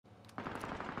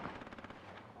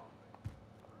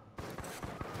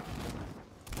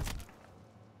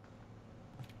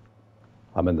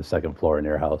I'm in the second floor in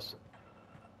your house.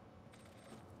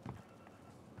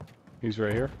 He's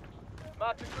right here.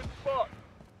 Marked a good spot.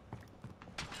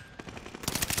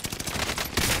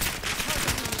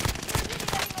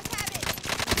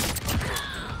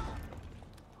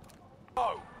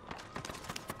 Oh.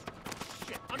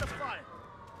 Shit, under fire.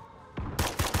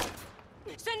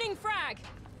 Sending frag.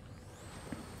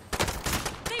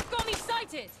 They've got me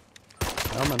sighted.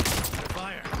 Coming.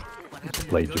 Fire.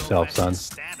 Played yourself, son.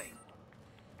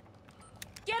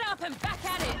 Get up and back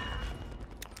at it.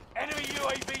 Enemy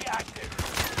UAV active.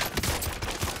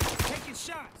 Taking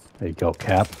shots. There you go,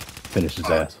 Cap. Finish his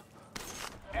ass.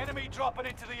 Enemy dropping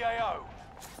into the AO.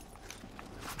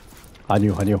 On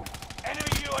you, on you. Enemy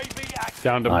UAV active.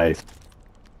 Down to Nice.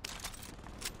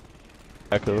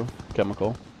 Echo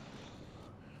chemical.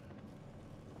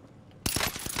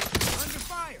 Under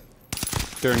fire.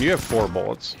 Darren, you have 4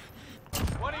 bullets.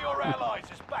 One of your allies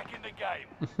is back in the game.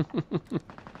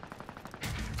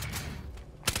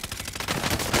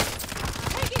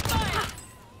 Taking fire.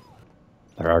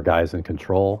 There are guys in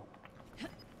control.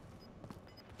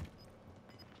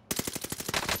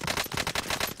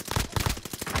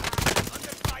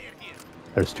 Under fire here.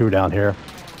 There's 2 down here.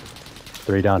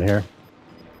 3 down here.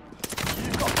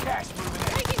 You've got gas moving in.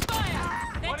 Taking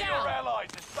fire. They're One of your down. allies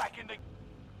is back in the...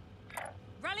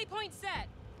 Rally point set.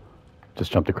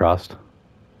 Just jumped across.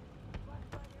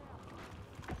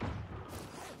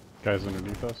 Guys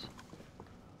underneath us.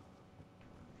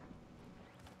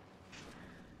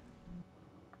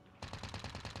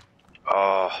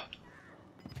 Oh.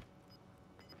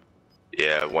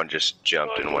 Yeah, one just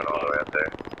jumped and went all the way up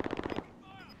there.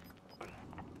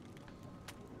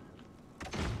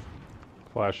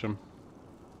 Flash him.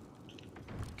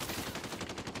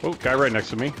 Oh, guy right next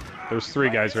to me. There's 3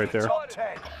 guys right there. Top 10.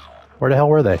 Where the hell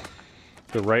were they?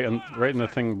 They're right in the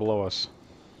thing below us.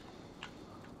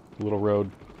 Little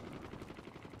road.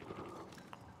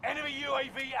 Enemy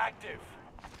UAV active.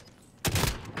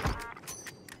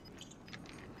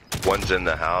 One's in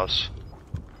the house.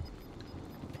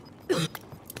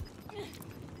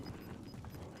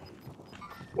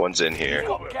 One's in here. You've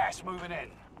got gas moving in.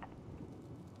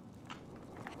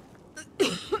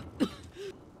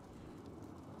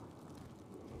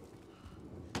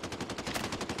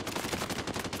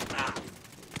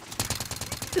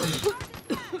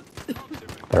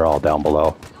 They're all down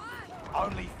below.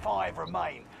 Only 5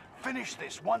 remain. Finish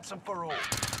this once and for all.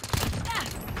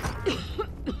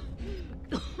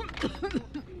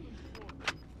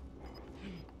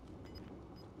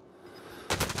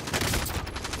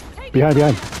 Behind,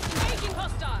 behind. Engaging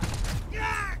hostile.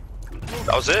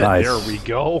 That was it. Nice. There we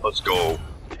go. Let's go.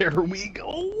 There we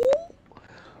go.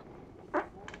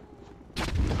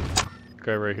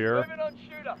 Guy right here. Moving on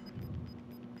shooter.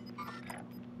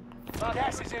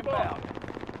 Gas is inbound.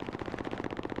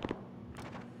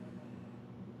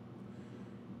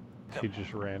 He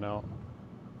just ran out.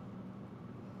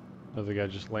 Another guy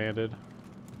just landed.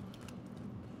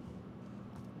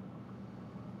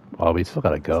 Oh, we still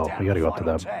gotta go. Down We gotta go up to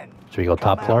final them. 10. Should we go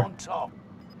top Come out floor? on top.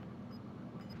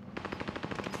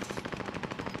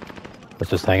 Let's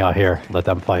just hang out here. Let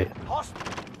them fight. Host-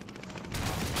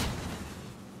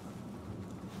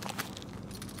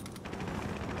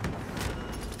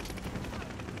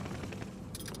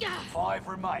 5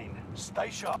 remain. Stay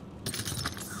sharp.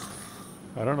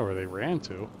 I don't know where they ran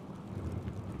to.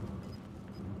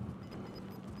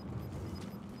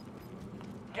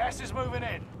 Gas is moving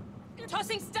in.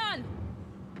 Tossing stun.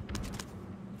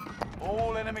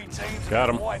 All enemy teams Got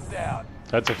have him. wiped out.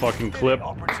 That's a fucking clip.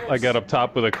 I got up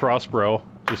top with a crossbow.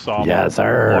 Just saw him Yes,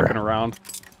 sir. walking around.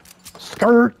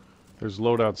 Skirt! There's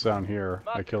loadouts down here.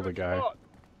 I killed a guy.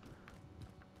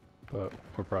 But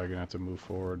we're probably gonna have to move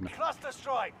forward. Cluster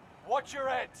strike. Watch your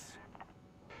heads.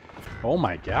 Oh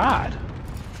my god.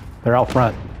 They're out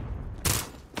front.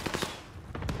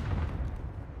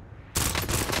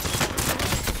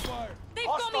 They've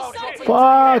got me Hostile sighted. hit.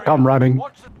 Fuck, I'm running.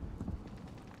 Watch the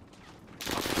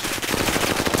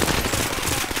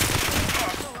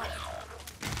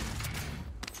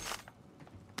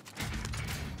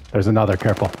There's another,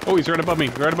 careful. Oh, he's right above me.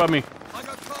 Right above me. I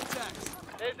got contacts.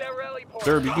 There's their rally point.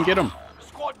 Sir, you can get him.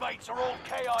 Squad mates are all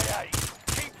KIA.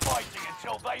 Keep fighting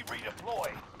until they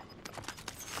redeploy.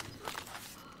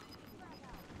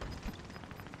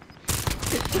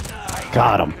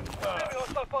 Got him.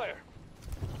 Fire.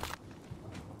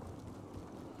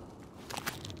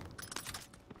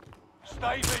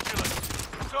 Stay vigilant.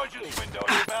 Surgeon's window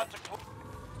is about to close.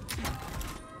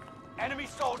 Enemy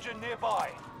soldier nearby.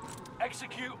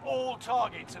 Execute all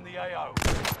targets in the AO.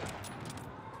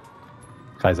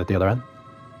 Guys at the other end.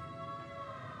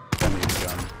 Send me his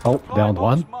gun. Oh, downed Firebox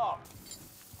one. marked.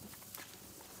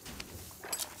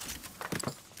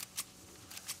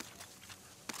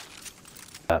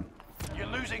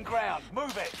 You're losing ground.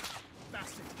 Move it.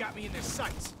 Bastard got me in their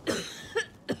sights.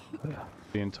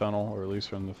 Being tunnel, or at least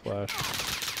from the flash.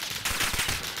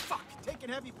 Fuck, taking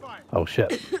heavy fire. Oh shit.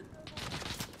 10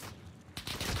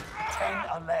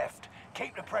 are left.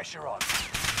 Keep the pressure on.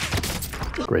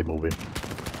 Great movie.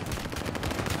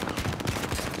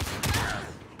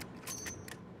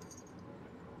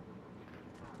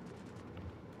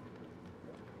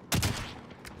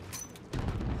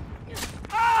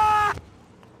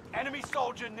 Enemy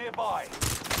soldier nearby.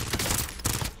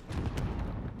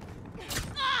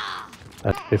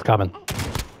 He's coming.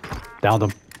 Downed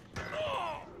him.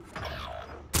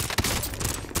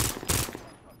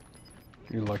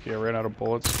 You're lucky I ran out of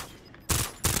bullets.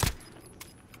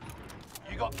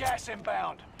 You got gas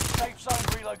inbound. Safe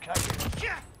zone relocated.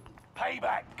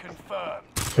 Payback confirmed.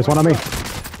 There's one on me.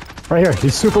 Right here.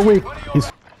 He's super weak.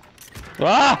 He's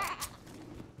Ah!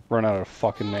 Run out of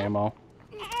fucking ammo.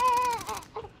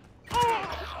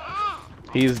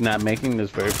 He's not making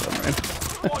this very fun, right?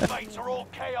 Squad mates are all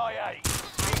KIA.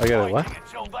 I got it, what?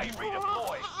 Until they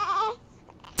redeploy.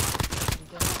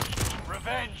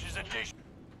 Revenge is a dish.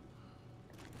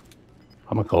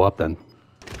 I'm gonna go up then.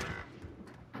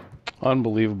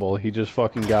 Unbelievable. He just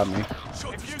fucking got me.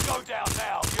 If you go down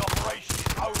now, the operation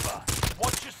is over.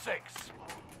 Watch your six.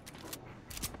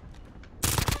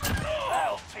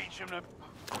 That'll teach him to...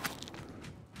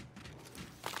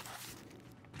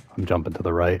 I'm jumping to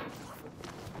the right.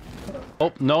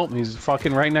 Oh, no, he's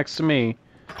fucking right next to me.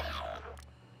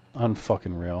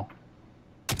 Unfucking real.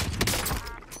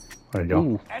 There you go.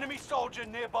 Ooh. Enemy soldier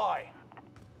nearby.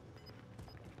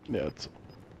 Yeah, it's...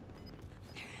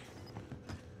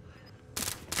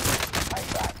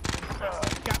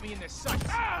 Payback. Got me in their sights.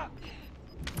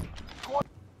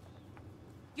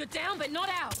 You're down, but not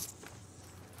out.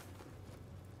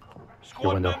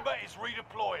 Squad window. member is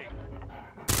redeploying.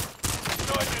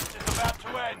 Resurgence is about to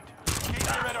end. Keep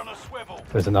your head on a swivel.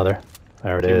 There's another.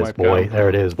 There it Team is, wipe boy. out. There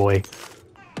it is, boy.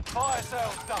 Fire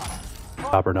sales done.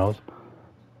 Copper nose.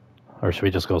 Or should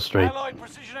we just go straight? Allied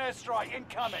precision airstrike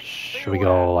incoming. Should we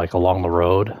go like along the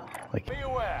road? Like Be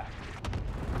aware.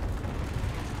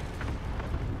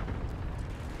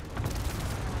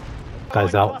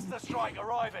 guys Allied out. cluster strike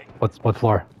arriving. What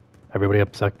floor? Everybody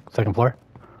up second floor?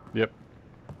 Yep.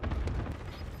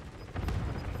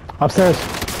 Upstairs.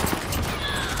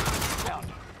 Down.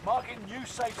 Marking new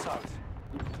safe zones.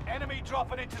 Enemy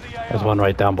dropping into the AR. There's one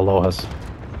right down below us.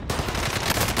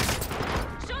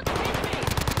 Shots hit me.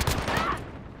 Ah!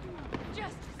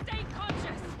 Just stay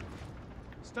conscious.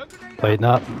 Stun grenade out. Plating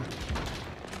up.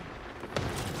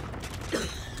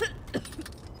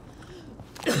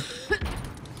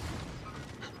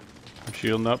 I'm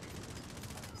shielding up.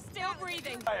 Still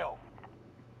breathing. Fail.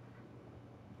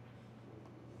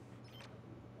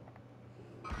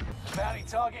 Bounty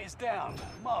target is down.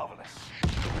 Marvelous.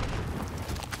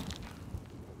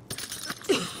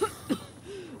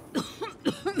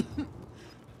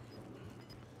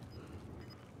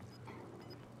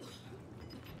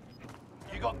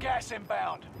 You got gas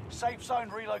inbound. Safe zone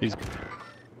relocated.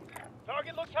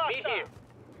 Target looks hostile.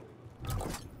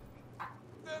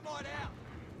 Thermite out.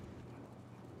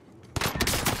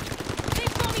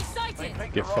 They've got me sighted.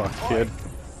 Pick Get the wrong fucked, kid.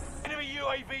 fight. Enemy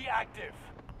UAV active.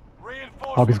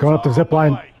 Reinforcements Oh, he's going up the are zip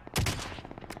on line. way.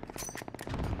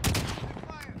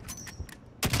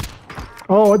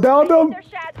 Oh, I downed him.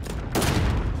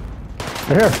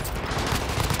 They're here.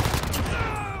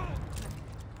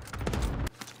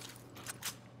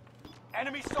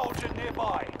 Enemy soldier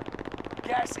nearby.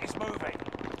 Gas is moving.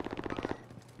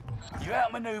 You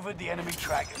outmaneuvered the enemy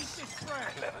trackers.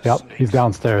 Clever Yep, sneaks. he's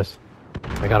downstairs.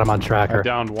 I got him on I tracker.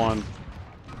 downed one.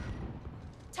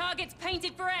 Target's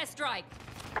painted for airstrike.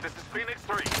 This is Phoenix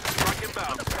 3. Strike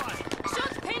inbound.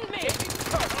 Shots pinned me.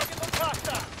 Target looks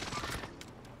hostile.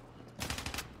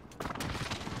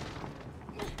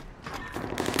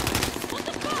 What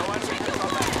the fuck? Check your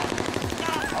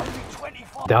fire. Only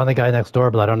 25. Down the guy next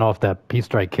door, but I don't know if that P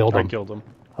strike killed I him. killed him.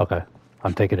 Okay,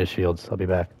 I'm taking his shields. I'll be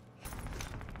back.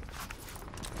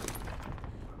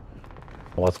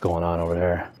 What's going on over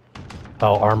there?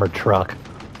 Oh, armored truck.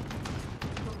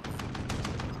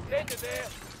 Into there.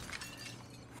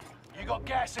 You got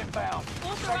gas inbound.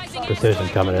 Authorizing Precision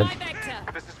airstrike coming on in. my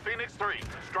vector. This is Phoenix 3.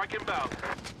 Strike inbound.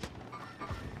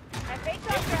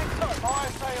 Fire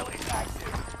sale is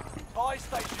active. Buy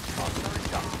station cluster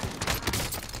is up.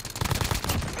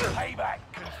 Payback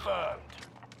confirmed.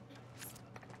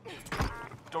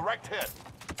 Direct hit.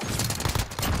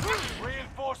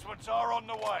 Reinforcements are on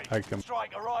the way. I can-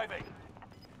 Strike arriving.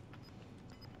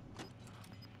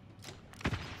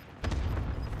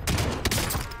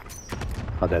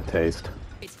 How'd that taste?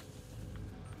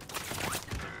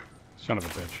 Son of a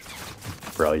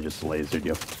bitch. Bro, he just lasered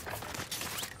you.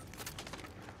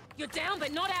 You're down,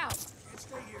 but not out.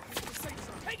 Stay here. Get to the safe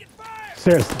zone. Taking fire!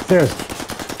 Stairs, stairs.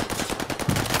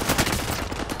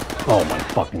 Oh my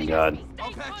fucking god.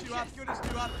 I'll patch you up. Good as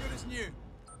new. Up good as new.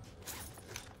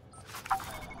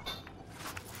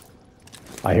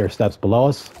 I hear steps below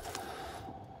us.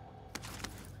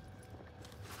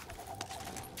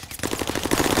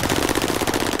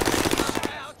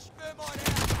 Ouch! Thermite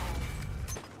out.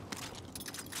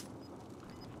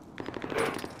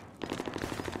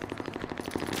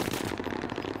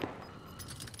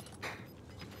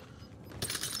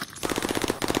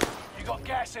 You got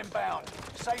gas inbound.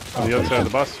 Safe On the zone. other side of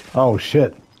the bus. Oh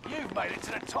shit. You've made it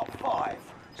to the top 5.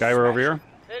 Guy, we're over here.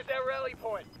 There's that rally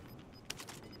point.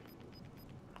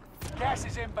 Gas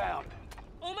is inbound.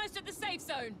 Almost at the safe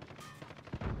zone.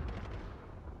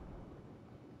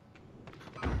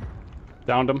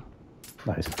 Downed him.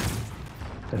 Nice.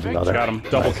 There's another. Got him.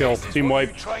 Double kill. This is Team what wipe.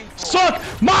 you trained for.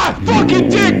 Suck my fucking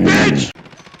dick, bitch!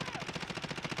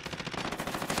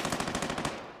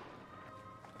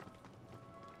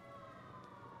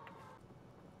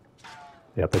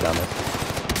 Yep, they're down there.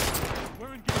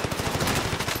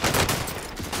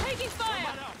 Taking fire.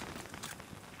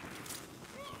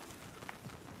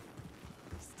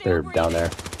 Still They're breathing. down there.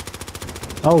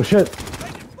 Oh shit.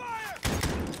 Taking fire!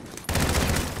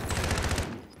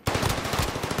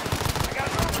 I got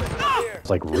an officer here. It's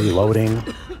like reloading.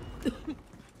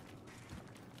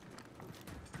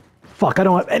 Fuck, I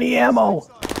don't have any ammo.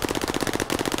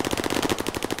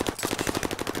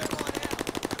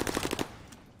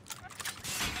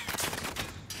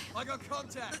 I got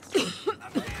contact.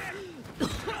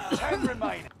 10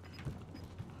 remain.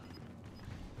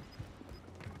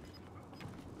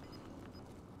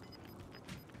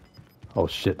 Oh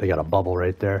shit, they got a bubble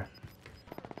right there.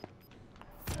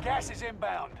 Gas is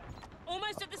inbound.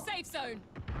 Almost at the safe zone.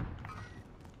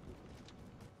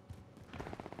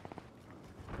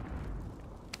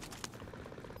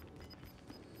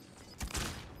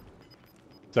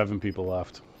 Seven people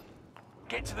left.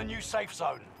 Get to the new safe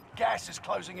zone. Gas is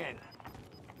closing in.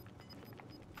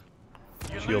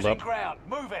 You're Shield losing up. ground.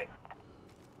 Move it.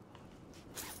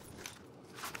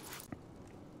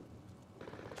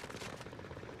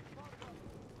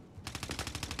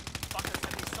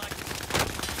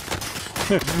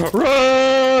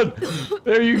 Run!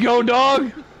 There you go,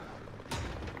 dog!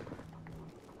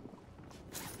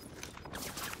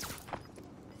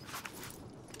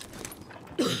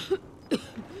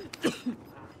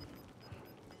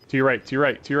 To your right, to your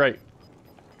right, to your right.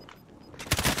 Get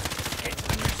to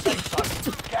the new safe zone.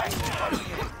 Gas is closing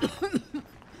in.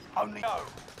 Only go.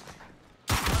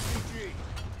 RPG.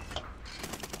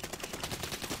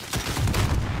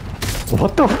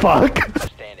 What the fuck?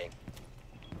 Standing.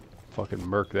 Fucking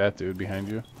murk that dude behind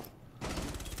you.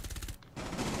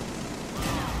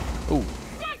 Ooh.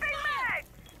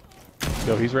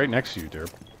 Yo, he's right next to you,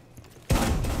 Derp.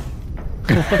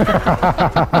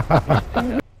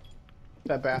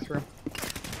 That bathroom.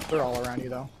 They're all around you,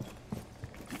 though.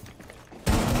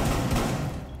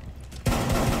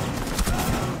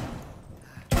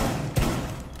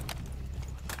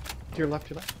 To your left,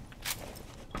 to your left.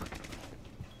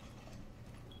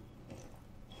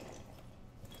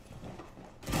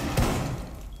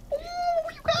 Oh,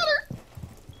 you got her!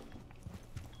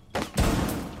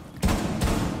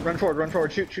 Run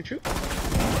forward, shoot, shoot, shoot.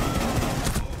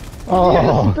 Oh.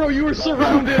 Yes, bro, you were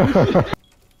surrounded!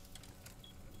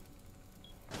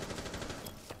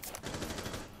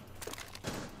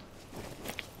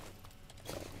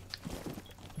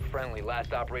 Friendly,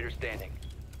 last operator standing.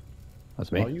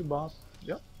 That's me. Oh, you boss.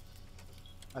 Yep.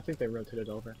 I think they rotated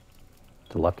over To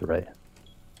the left or right?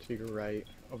 to your right,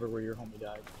 over where your homie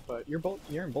died. But you're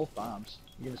in both bombs.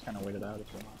 You can just kind of wait it out if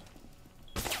you want.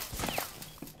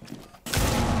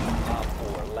 Top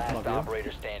 4, last Love you.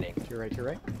 operator standing. To your right, to your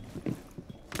right.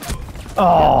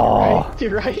 Oh. Right, to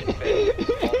your right. All friendly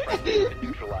have been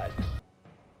neutralized.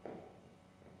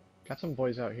 Got some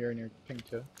boys out here in your ping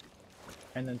too.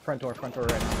 And then front door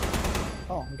right.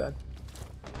 Oh, I'm dead.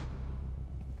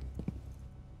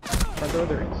 Front door,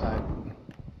 they're inside.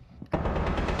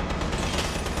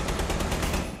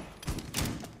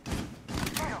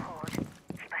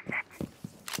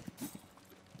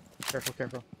 Careful,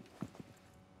 careful.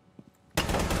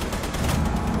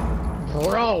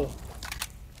 Bro!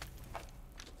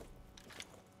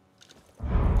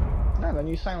 No, then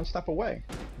you silence stuff away.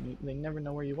 They never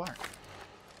know where you are.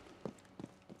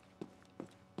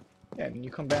 Yeah, and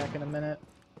you come back in a minute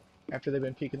after they've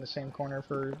been peeking the same corner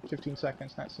for 15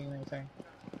 seconds, not seeing anything.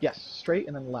 Yes, straight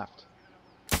and then left.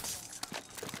 That's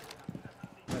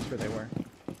where they were.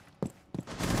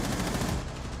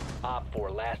 Op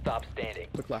 4, last stop standing.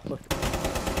 Look left, look.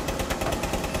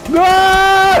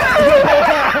 No!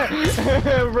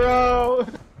 Bro!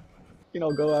 You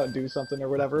know, go out and do something or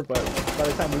whatever, but by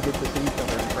the time we get to see each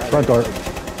other in private... Front door.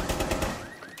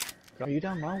 Are you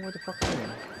down low? Where the fuck are you?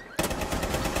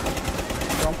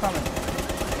 Bro, I'm coming.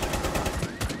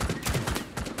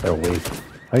 They're weak.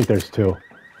 I think there's two.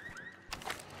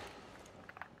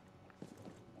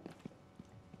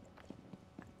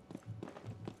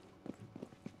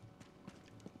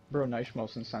 Bro, nice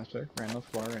motion sensor. Ran on the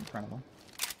floor in front of him.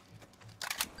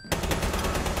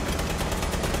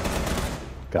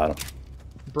 Got him.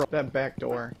 Bro, that back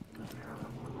door.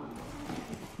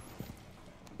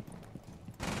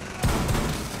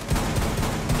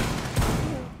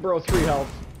 Bro, 3 health.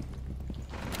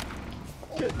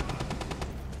 Shit.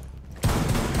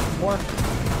 More.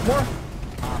 More.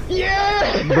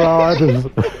 Yeah! Bro, I just...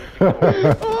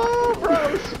 Oh, bro,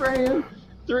 I was spraying.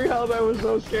 3 health, I was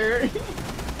so scared.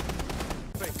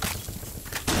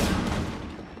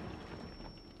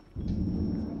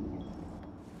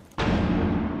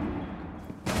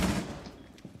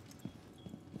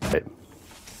 Hey. I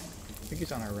think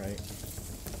he's on our right.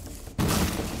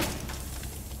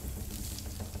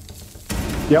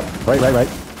 Yep, right. Yeah,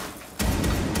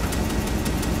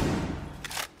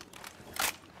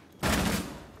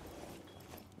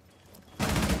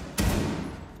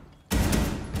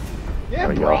 There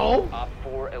we go. bro! Op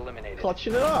 4 eliminated.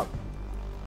 Clutching it up.